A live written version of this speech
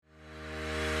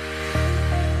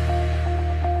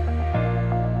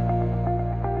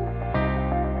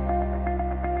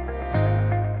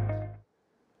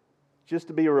just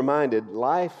to be reminded,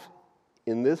 life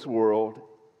in this world,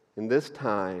 in this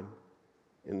time,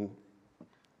 and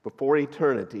before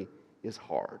eternity is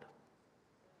hard.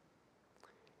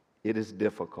 It is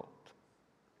difficult.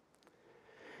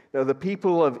 Now, the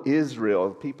people of Israel,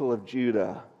 the people of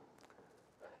Judah,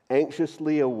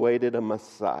 anxiously awaited a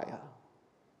Messiah.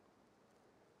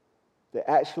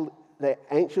 They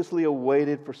anxiously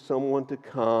awaited for someone to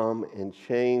come and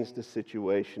change the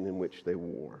situation in which they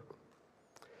were.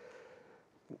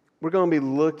 We're going to be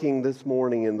looking this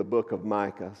morning in the book of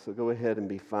Micah, so go ahead and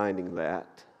be finding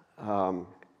that.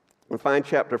 We'll find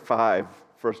chapter 5,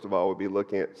 first of all. We'll be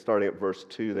looking at starting at verse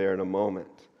 2 there in a moment.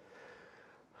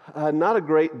 Not a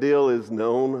great deal is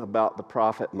known about the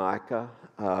prophet Micah.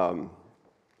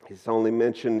 He's only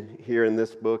mentioned here in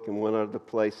this book and one other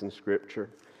place in Scripture.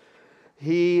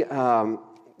 He,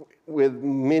 with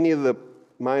many of the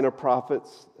minor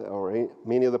prophets, or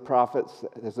many of the prophets,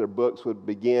 as their books would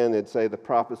begin, it'd say the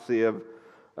prophecy of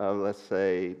let's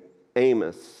say,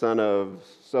 Amos, son of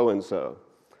so-and-so.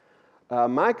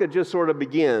 Micah just sort of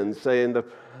begins saying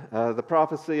the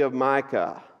prophecy of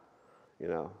Micah,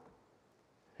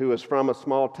 who was from a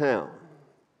small town.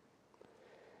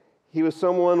 He was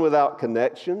someone without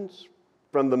connections,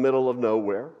 from the middle of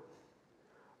nowhere,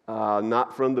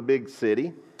 not from the big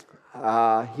city.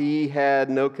 He had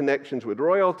no connections with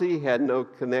royalty, had no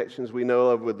connections we know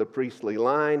of with the priestly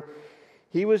line.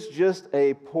 He was just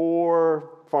a poor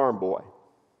farm boy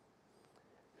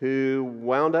who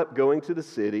wound up going to the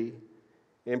city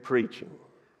and preaching.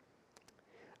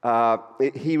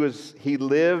 He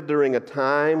lived during a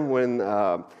time when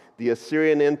the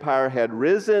Assyrian Empire had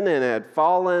risen and had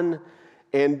fallen,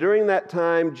 and during that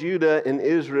time, Judah and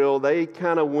Israel, they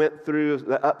kind of went through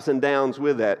the ups and downs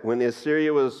with that. When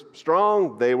Assyria was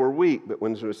strong, they were weak, but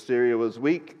when Assyria was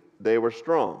weak, they were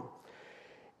strong.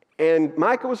 And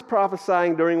Micah was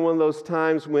prophesying during one of those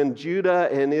times when Judah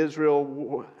and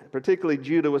Israel, particularly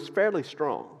Judah, was fairly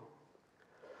strong.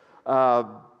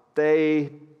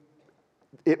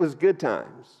 It was good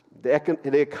times.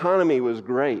 The economy was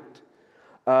great.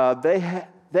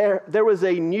 There was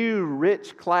a new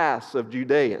rich class of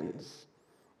Judeans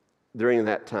during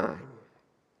that time.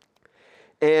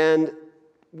 And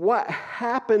what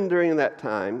happened during that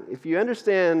time, if you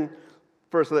understand,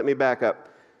 first let me back up.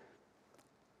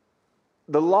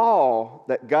 The law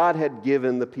that God had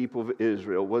given the people of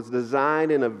Israel was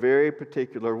designed in a very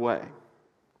particular way.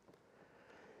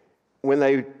 When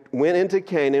they went into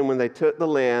Canaan, when they took the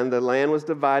land was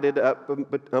divided up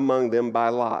among them by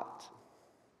lot.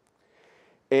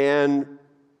 And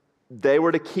they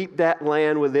were to keep that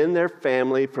land within their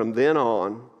family from then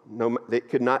on. It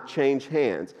could not change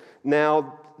hands.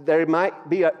 Now, they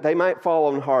might fall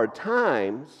on hard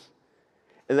times,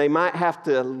 and they might have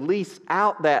to lease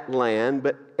out that land,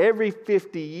 but every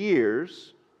 50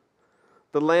 years,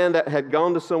 the land that had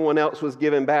gone to someone else was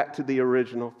given back to the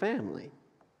original family.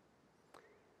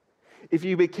 If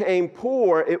you became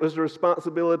poor, it was the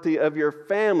responsibility of your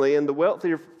family and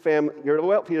your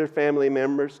wealthier family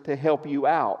members to help you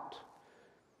out.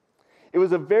 It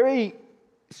was a very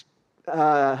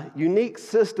unique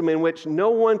system in which no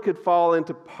one could fall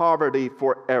into poverty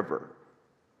forever,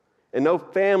 and no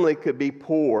family could be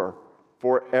poor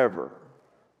forever.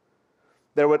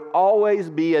 There would always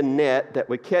be a net that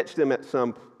would catch them at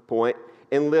some point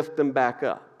and lift them back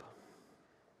up.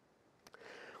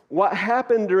 What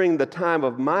happened during the time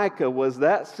of Micah was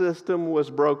that system was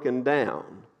broken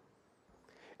down.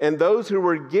 And those who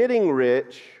were getting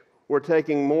rich were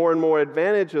taking more and more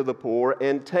advantage of the poor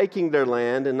and taking their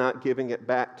land and not giving it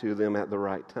back to them at the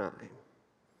right time.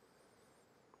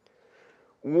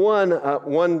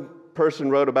 One person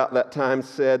wrote about that time,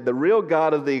 said, the real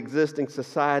God of the existing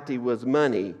society was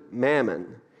money,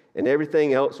 mammon, and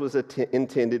everything else was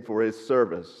intended for his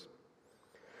service.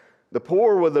 The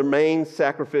poor were the main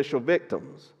sacrificial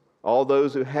victims. All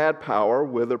those who had power,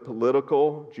 whether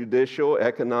political, judicial,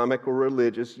 economic, or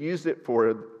religious, used it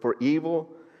for evil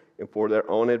and for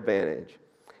their own advantage.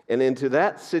 And into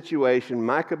that situation,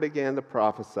 Micah began to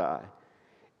prophesy.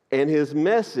 And his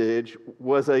message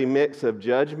was a mix of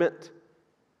judgment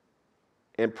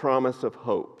and promise of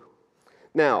hope.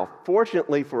 Now,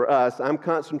 fortunately for us, I'm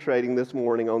concentrating this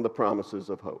morning on the promises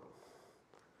of hope.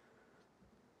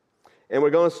 And we're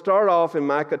going to start off in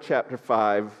Micah chapter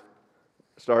 5,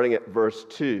 starting at verse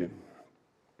 2.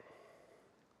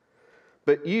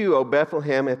 But you, O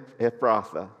Bethlehem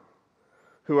Ephrathah,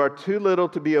 who are too little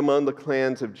to be among the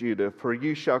clans of Judah, for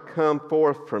you shall come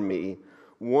forth from me,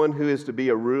 one who is to be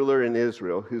a ruler in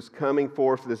Israel, whose coming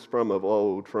forth is from of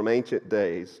old, from ancient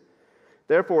days.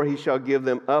 Therefore he shall give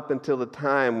them up until the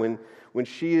time when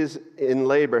she is in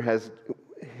labor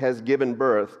has given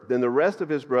birth, then the rest of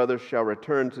his brothers shall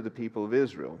return to the people of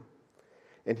Israel.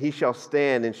 And he shall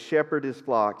stand and shepherd his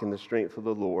flock in the strength of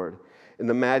the Lord, in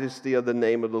the majesty of the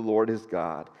name of the Lord his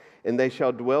God. And they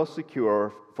shall dwell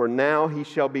secure, for now he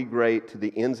shall be great to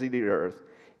the ends of the earth,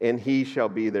 and he shall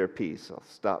be their peace. I'll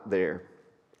stop there.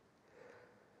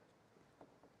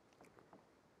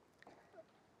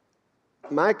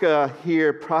 Micah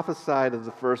here prophesied of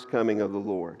the first coming of the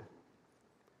Lord.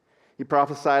 He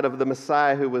prophesied of the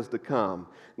Messiah who was to come.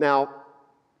 Now,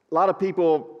 a lot of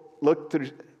people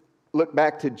look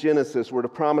back to Genesis, where the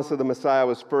promise of the Messiah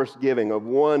was first given, of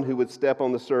one who would step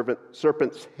on the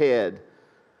serpent's head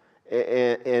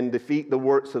and defeat the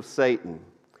works of Satan.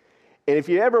 And if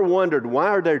you ever wondered, why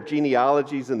are there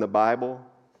genealogies in the Bible?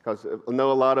 Because I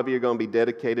know a lot of you are going to be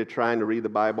dedicated trying to read the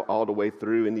Bible all the way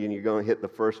through, and then you're going to hit the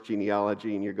first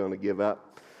genealogy and you're going to give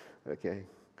up. Okay.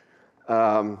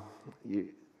 The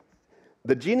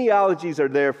genealogies are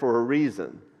there for a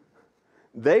reason.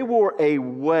 They were a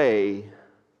way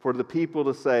for the people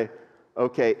to say,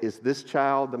 okay, is this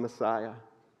child the Messiah?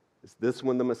 Is this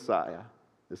one the Messiah?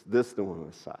 Is this the one the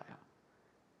Messiah?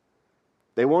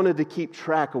 They wanted to keep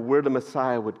track of where the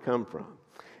Messiah would come from.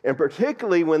 And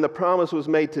particularly when the promise was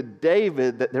made to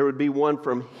David that there would be one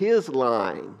from his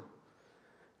line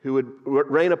who would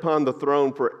reign upon the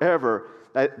throne forever,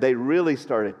 they really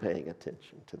started paying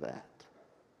attention to that.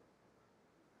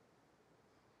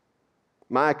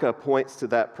 Micah points to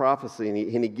that prophecy, and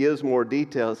he gives more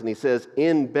details, and he says,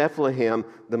 in Bethlehem,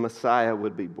 the Messiah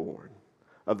would be born,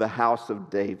 of the house of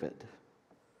David.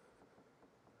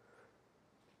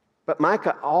 But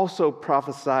Micah also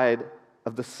prophesied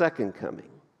of the second coming.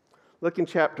 Look in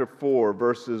chapter 4,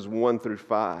 verses 1 through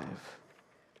 5.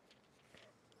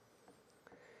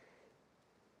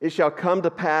 It shall come to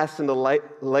pass in the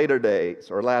latter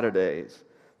days,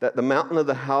 that the mountain of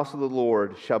the house of the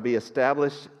Lord shall be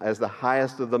established as the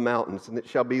highest of the mountains, and it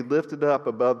shall be lifted up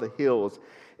above the hills,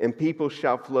 and people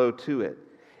shall flow to it.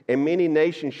 And many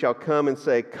nations shall come and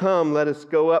say, come, let us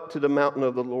go up to the mountain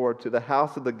of the Lord, to the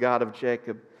house of the God of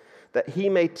Jacob, that he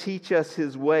may teach us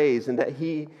his ways, and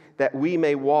that we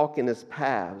may walk in his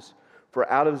paths. For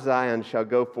out of Zion shall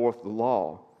go forth the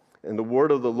law, and the word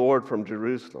of the Lord from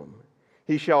Jerusalem.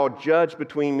 He shall judge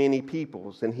between many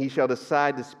peoples, and he shall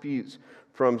decide disputes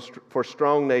for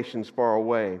strong nations far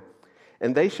away.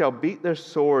 And they shall beat their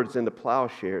swords into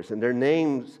plowshares, and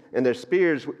their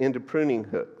spears into pruning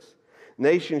hooks.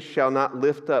 Nation shall not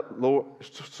lift up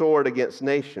sword against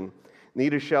nation,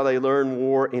 neither shall they learn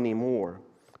war any more.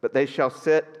 But they shall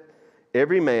set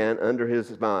every man under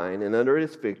his vine and under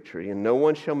his fig tree, and no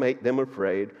one shall make them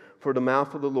afraid, for the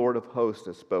mouth of the Lord of hosts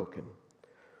has spoken.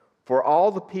 For all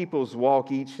the peoples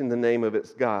walk each in the name of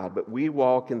its God, but we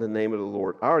walk in the name of the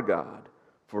Lord our God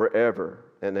forever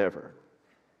and ever.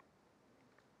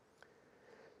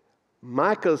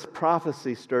 Micah's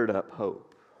prophecy stirred up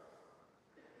hope.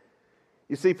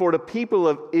 You see, for the people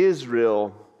of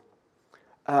Israel,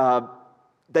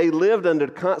 they lived under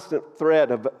constant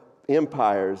threat of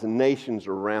empires and nations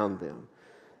around them.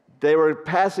 They were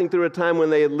passing through a time when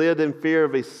they had lived in fear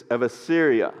of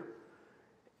Assyria.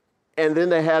 And then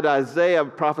they had Isaiah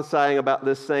prophesying about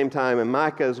this same time, and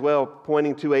Micah as well,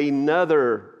 pointing to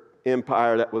another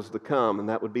empire that was to come, and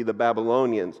that would be the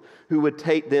Babylonians, who would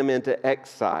take them into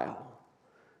exile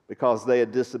because they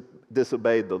had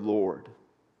disobeyed the Lord.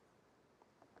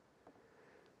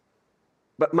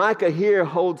 But Micah here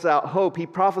holds out hope. He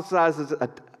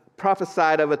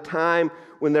prophesied of a time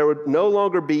when there would no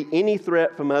longer be any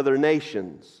threat from other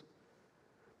nations.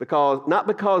 Not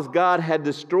because God had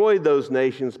destroyed those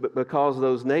nations, but because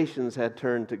those nations had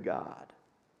turned to God.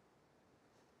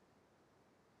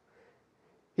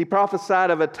 He prophesied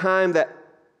of a time that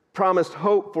promised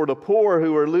hope for the poor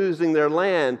who were losing their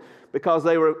land, because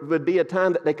would be a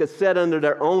time that they could sit under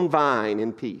their own vine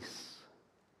in peace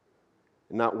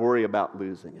and not worry about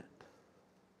losing it.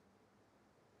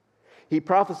 He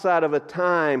prophesied of a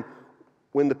time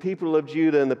when the people of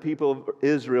Judah and the people of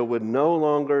Israel would no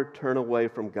longer turn away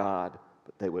from God,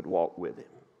 but they would walk with him.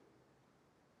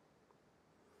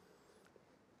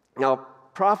 Now,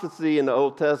 prophecy in the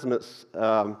Old Testament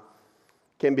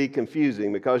can be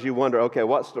confusing, because you wonder, okay,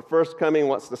 what's the first coming,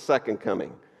 what's the second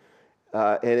coming?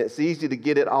 And it's easy to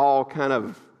get it all kind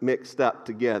of mixed up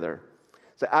together.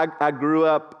 So I grew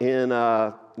up in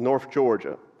North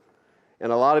Georgia.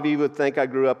 And a lot of you would think I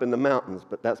grew up in the mountains,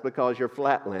 but that's because you're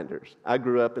flatlanders. I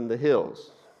grew up in the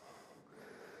hills.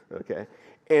 Okay?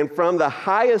 And from the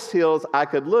highest hills, I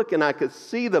could look and I could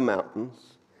see the mountains.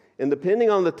 And depending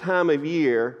on the time of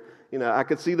year, I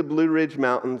could see the Blue Ridge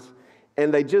Mountains,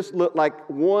 and they just looked like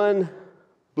one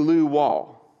blue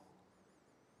wall.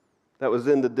 that was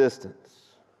in the distance.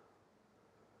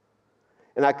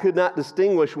 And I could not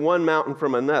distinguish one mountain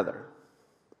from another.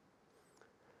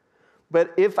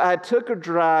 But if I took a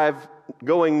drive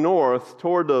going north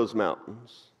toward those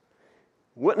mountains,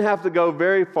 wouldn't have to go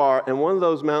very far, and one of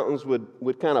those mountains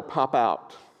would kind of pop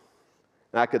out.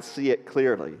 And I could see it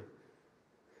clearly.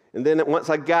 And then once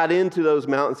I got into those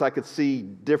mountains, I could see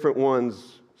different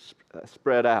ones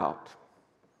spread out.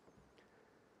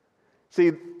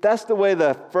 See, that's the way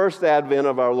the first advent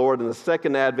of our Lord and the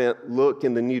second advent look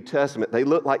in the New Testament. They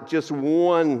look like just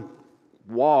one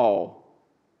wall,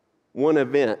 one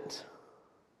event.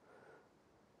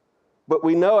 But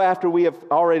we know after we have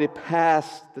already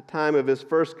passed the time of his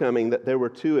first coming that there were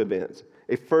two events,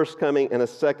 a first coming and a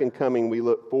second coming we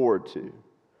look forward to.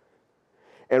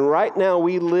 And right now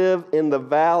we live in the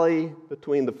valley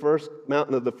between the first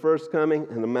mountain of the first coming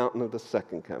and the mountain of the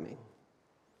second coming.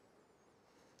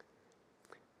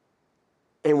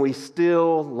 And we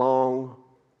still long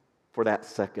for that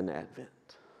second advent.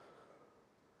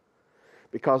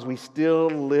 Because we still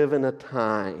live in a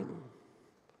time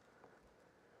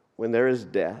when there is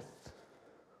death,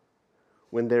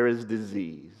 when there is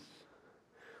disease,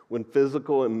 when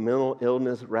physical and mental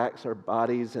illness racks our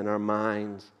bodies and our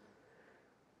minds.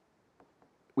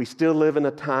 We still live in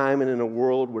a time and in a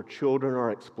world where children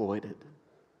are exploited.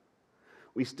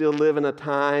 We still live in a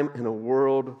time and a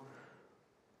world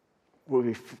where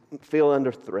we feel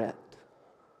under threat.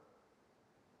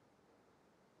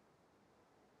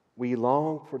 We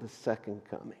long for the second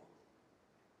coming.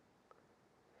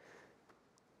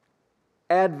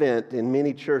 Advent in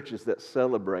many churches that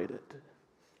celebrate it,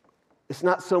 it's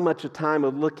not so much a time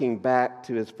of looking back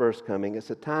to his first coming,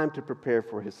 it's a time to prepare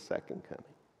for his second coming.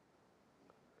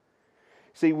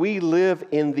 See, we live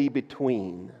in the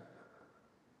between.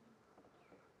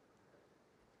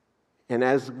 And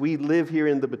as we live here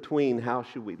in the between, how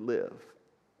should we live?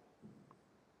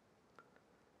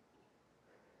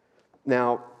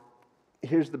 Now,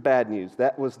 here's the bad news.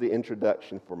 That was the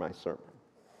introduction for my sermon.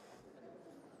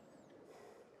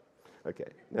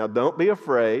 Okay, now don't be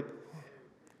afraid.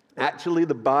 Actually,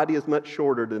 the body is much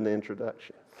shorter than the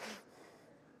introduction.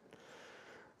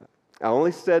 I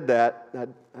only said that. I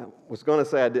was going to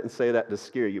say I didn't say that to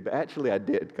scare you, but actually I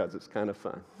did because it's kind of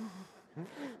fun.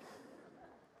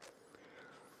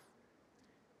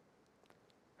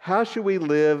 How should we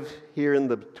live here in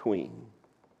the between?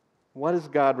 What does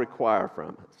God require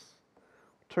from us?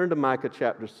 Turn to Micah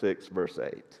chapter 6, verse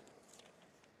 8.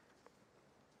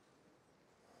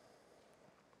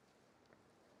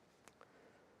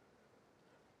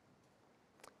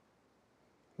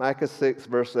 Micah 6,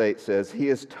 verse 8 says, "He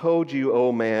has told you,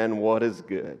 O man, what is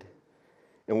good,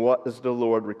 and what does the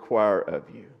Lord require of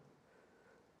you,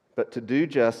 but to do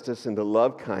justice and to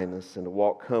love kindness and to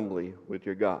walk humbly with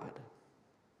your God."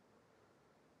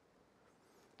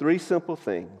 Three simple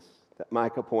things that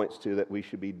Micah points to that we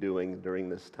should be doing during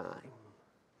this time.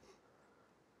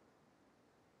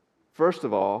 First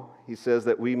of all, he says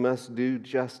that we must do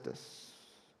justice,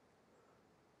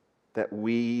 that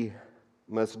we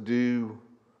must do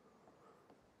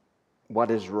what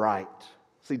is right.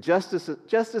 See, justice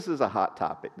is a hot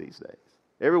topic these days.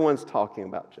 Everyone's talking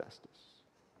about justice.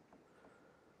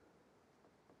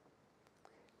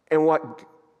 And what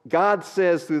God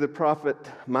says through the prophet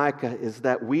Micah is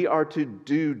that we are to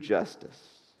do justice.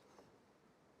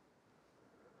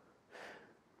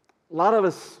 A lot of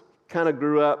us kind of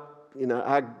grew up,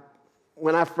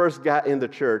 when I first got into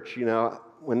church,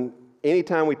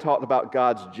 anytime we talked about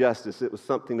God's justice, it was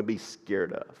something to be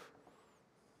scared of.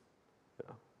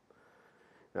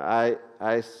 What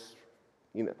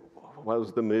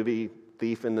was the movie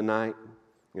Thief in the Night?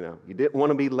 You didn't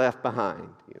want to be left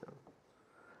behind.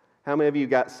 How many of you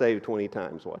got saved 20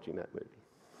 times watching that movie?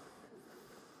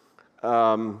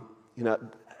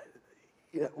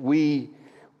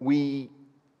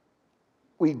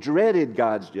 We dreaded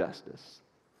God's justice.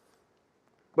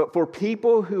 But for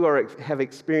people who have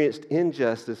experienced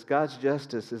injustice, God's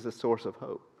justice is a source of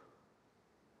hope.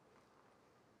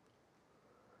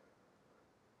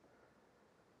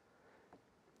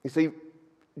 You see,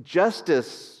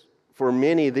 justice for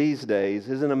many these days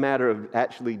isn't a matter of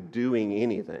actually doing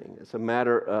anything. It's a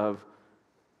matter of,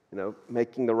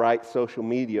 making the right social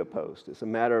media post. It's a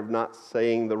matter of not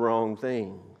saying the wrong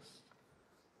things.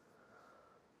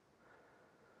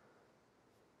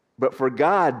 But for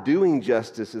God, doing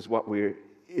justice is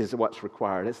what's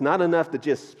required. It's not enough to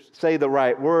just say the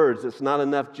right words. It's not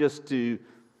enough just to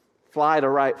fly the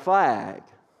right flag.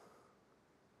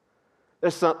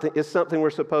 It's something we're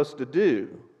supposed to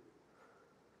do.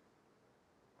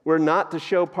 We're not to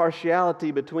show partiality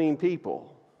between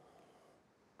people.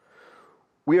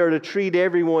 We are to treat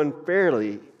everyone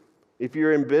fairly. If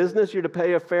you're in business, you're to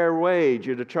pay a fair wage.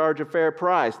 You're to charge a fair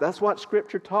price. That's what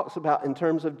Scripture talks about in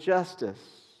terms of justice.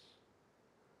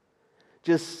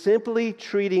 Just simply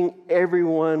treating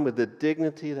everyone with the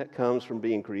dignity that comes from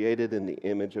being created in the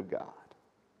image of God.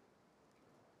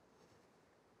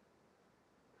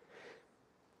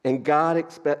 And God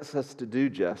expects us to do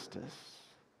justice.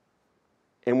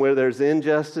 And where there's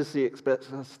injustice, He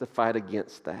expects us to fight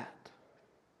against that.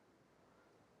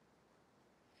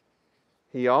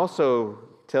 He also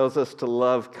tells us to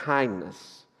love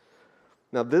kindness.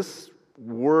 Now, this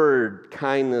word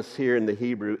kindness here in the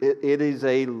Hebrew, it is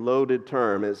a loaded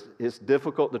term. It's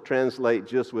difficult to translate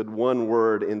just with one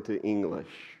word into English.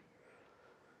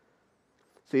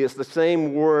 See, it's the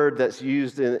same word that's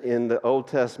used in the Old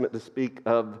Testament to speak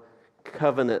of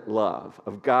covenant love,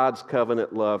 of God's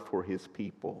covenant love for His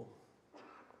people.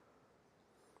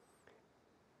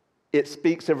 It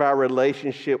speaks of our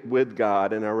relationship with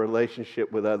God and our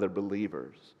relationship with other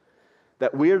believers.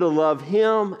 That we're to love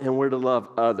Him and we're to love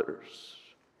others.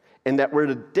 And that we're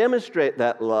to demonstrate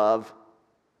that love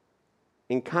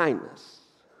in kindness.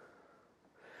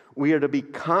 We are to be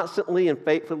constantly and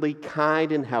faithfully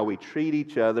kind in how we treat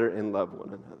each other and love one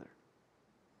another.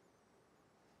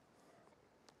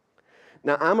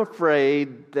 Now, I'm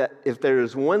afraid that if there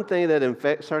is one thing that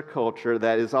infects our culture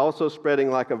that is also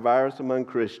spreading like a virus among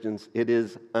Christians, it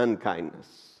is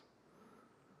unkindness.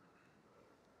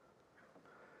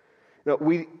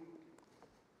 You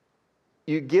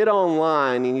get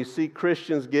online and you see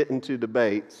Christians get into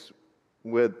debates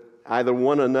with either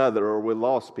one another or with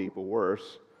lost people,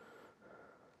 worse.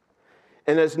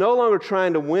 And it's no longer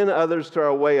trying to win others to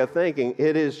our way of thinking.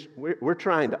 It is, we're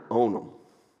trying to own them.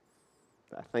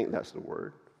 I think that's the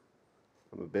word.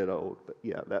 I'm a bit old, but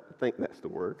yeah, I think that's the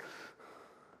word.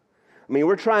 I mean,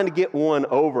 we're trying to get one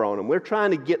over on them. We're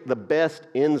trying to get the best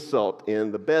insult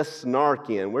in, the best snark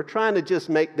in. We're trying to just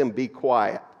make them be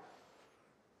quiet.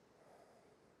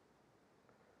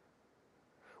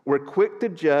 We're quick to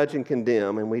judge and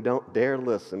condemn, and we don't dare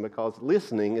listen because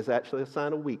listening is actually a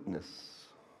sign of weakness.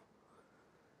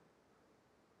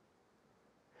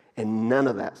 And none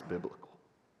of that's biblical.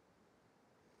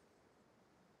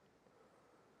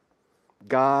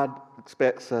 God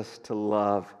expects us to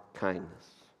love kindness,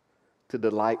 to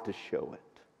delight to show it.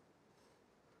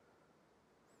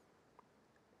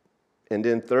 And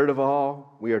then third of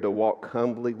all, we are to walk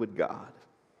humbly with God.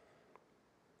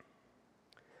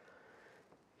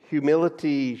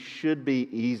 Humility should be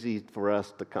easy for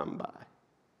us to come by.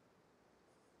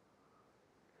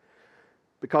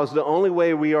 Because the only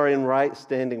way we are in right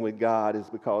standing with God is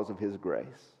because of His grace.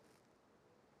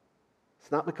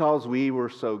 It's not because we were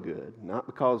so good, not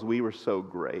because we were so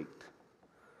great,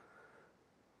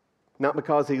 not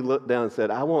because He looked down and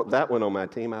said, I want that one on my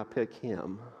team, I'll pick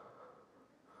him.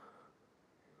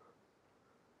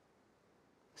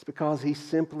 It's because He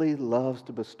simply loves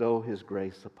to bestow His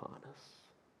grace upon us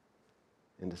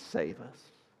and to save us.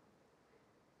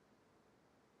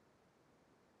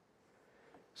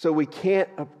 So we can't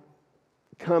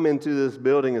come into this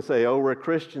building and say, oh, we're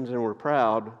Christians and we're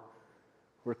proud.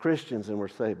 We're Christians and we're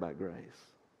saved by grace.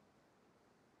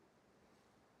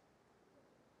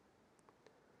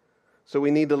 So we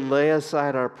need to lay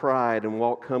aside our pride and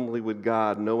walk humbly with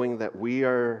God, knowing that we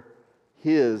are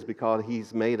His because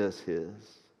He's made us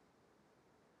His.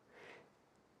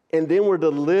 And then we're to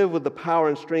live with the power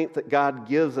and strength that God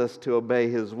gives us to obey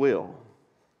His will.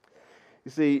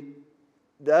 You see,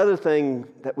 the other thing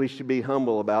that we should be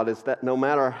humble about is that no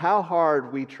matter how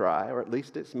hard we try, or at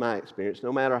least it's my experience,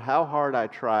 no matter how hard I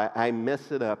try, I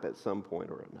mess it up at some point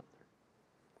or another.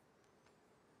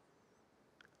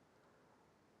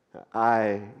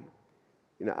 I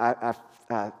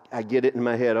get it in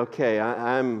my head, okay,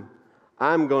 I'm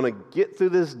going to get through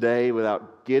this day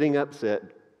without getting upset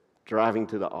driving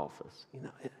to the office.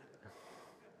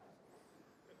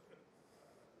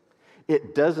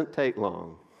 It doesn't take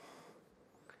long.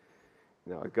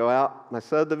 I go out my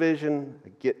subdivision, I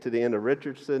get to the end of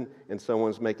Richardson, and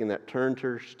someone's making that turn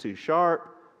too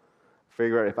sharp.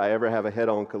 Figure out if I ever have a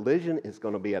head-on collision, it's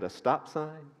going to be at a stop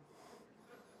sign.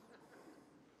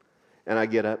 And I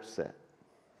get upset.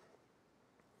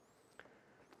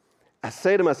 I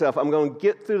say to myself, I'm going to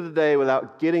get through the day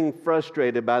without getting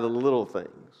frustrated by the little things.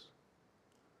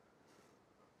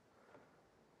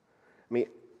 I mean,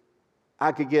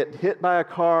 I could get hit by a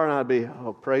car and I'd be,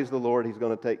 oh, praise the Lord, He's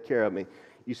going to take care of me.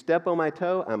 You step on my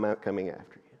toe, I'm out coming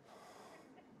after you.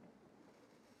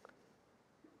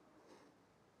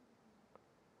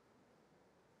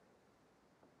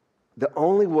 The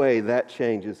only way that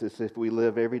changes is if we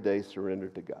live every day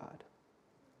surrendered to God.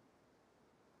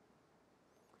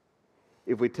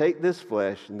 if we take this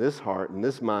flesh and this heart and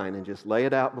this mind and just lay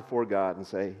it out before God and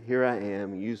say, here I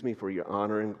am, use me for your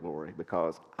honor and glory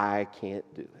because I can't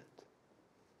do it.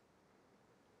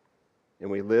 And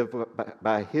we live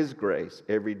by His grace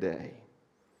every day.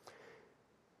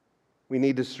 We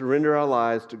need to surrender our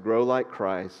lives to grow like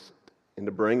Christ and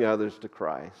to bring others to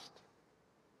Christ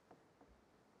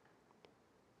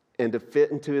and to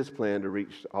fit into His plan to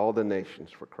reach all the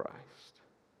nations for Christ.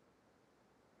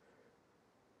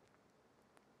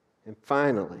 And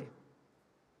finally,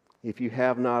 if you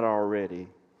have not already,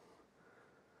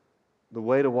 the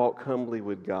way to walk humbly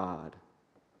with God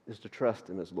is to trust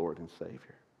Him as Lord and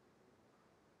Savior.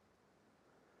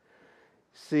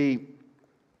 See,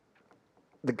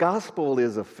 the gospel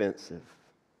is offensive.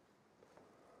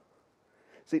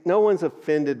 See, no one's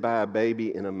offended by a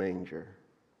baby in a manger.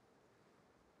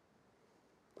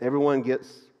 Everyone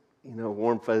gets,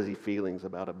 warm, fuzzy feelings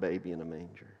about a baby in a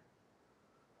manger.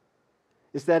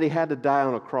 It's that He had to die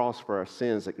on a cross for our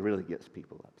sins that really gets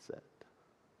people upset.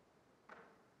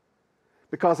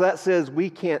 Because that says we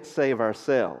can't save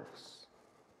ourselves.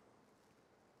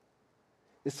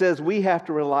 It says we have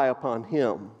to rely upon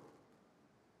Him.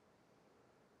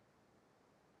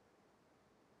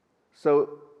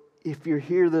 So if you're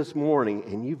here this morning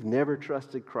and you've never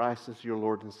trusted Christ as your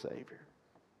Lord and Savior,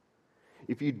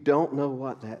 if you don't know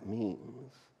what that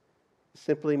means, it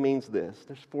simply means this.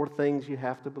 There's 4 things you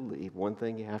have to believe, 1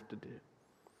 thing you have to do.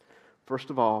 First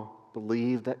of all,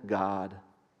 believe that God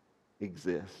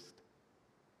exists.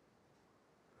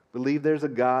 Believe there's a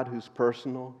God who's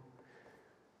personal,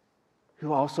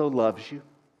 who also loves you,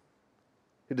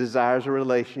 who desires a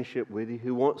relationship with you,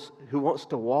 who wants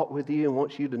to walk with you and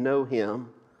wants you to know Him.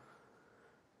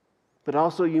 But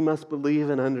also you must believe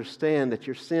and understand that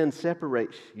your sin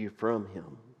separates you from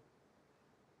Him.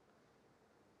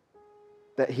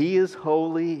 That He is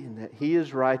holy and that He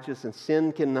is righteous and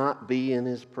sin cannot be in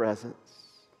His presence.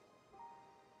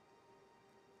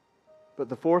 But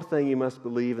the 4th thing you must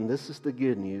believe, and this is the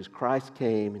good news, Christ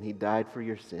came and He died for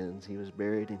your sins. He was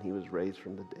buried and He was raised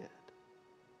from the dead.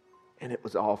 And it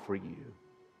was all for you.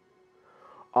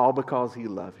 All because He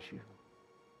loves you.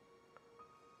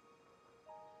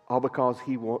 All because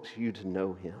He wants you to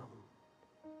know Him.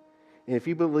 And if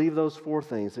you believe those 4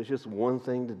 things, there's just one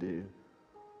thing to do.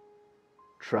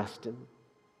 Trust Him.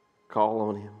 Call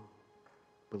on Him.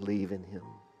 Believe in Him.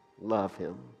 Love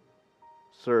Him.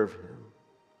 Serve Him.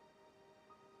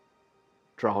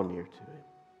 Draw near to Him.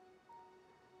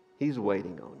 He's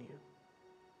waiting on you.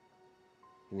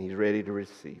 And He's ready to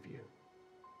receive you.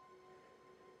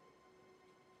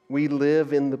 We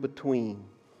live in the between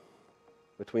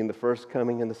the first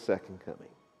coming and the second coming.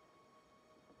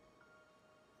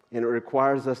 And it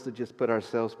requires us to just put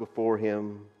ourselves before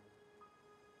Him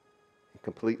and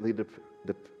completely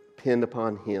depend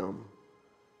upon Him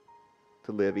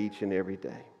to live each and every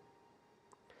day.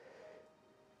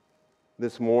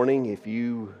 This morning, if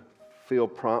you feel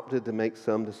prompted to make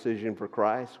some decision for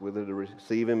Christ, whether to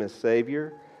receive Him as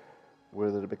Savior,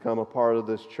 whether to become a part of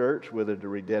this church, whether to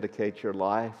rededicate your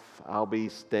life, I'll be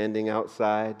standing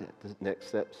outside at the next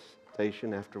step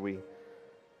station after we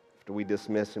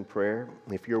dismiss in prayer.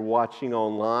 If you're watching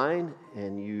online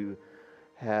and you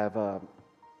have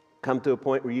come to a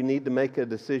point where you need to make a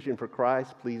decision for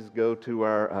Christ, please go to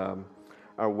our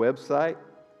website.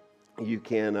 You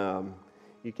can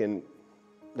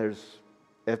there's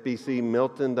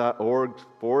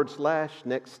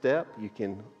fbcmilton.org/next step. You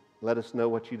can let us know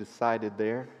what you decided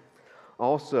there.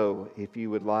 Also, if you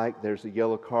would like, there's a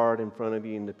yellow card in front of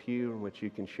you in the pew in which you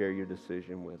can share your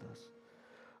decision with us.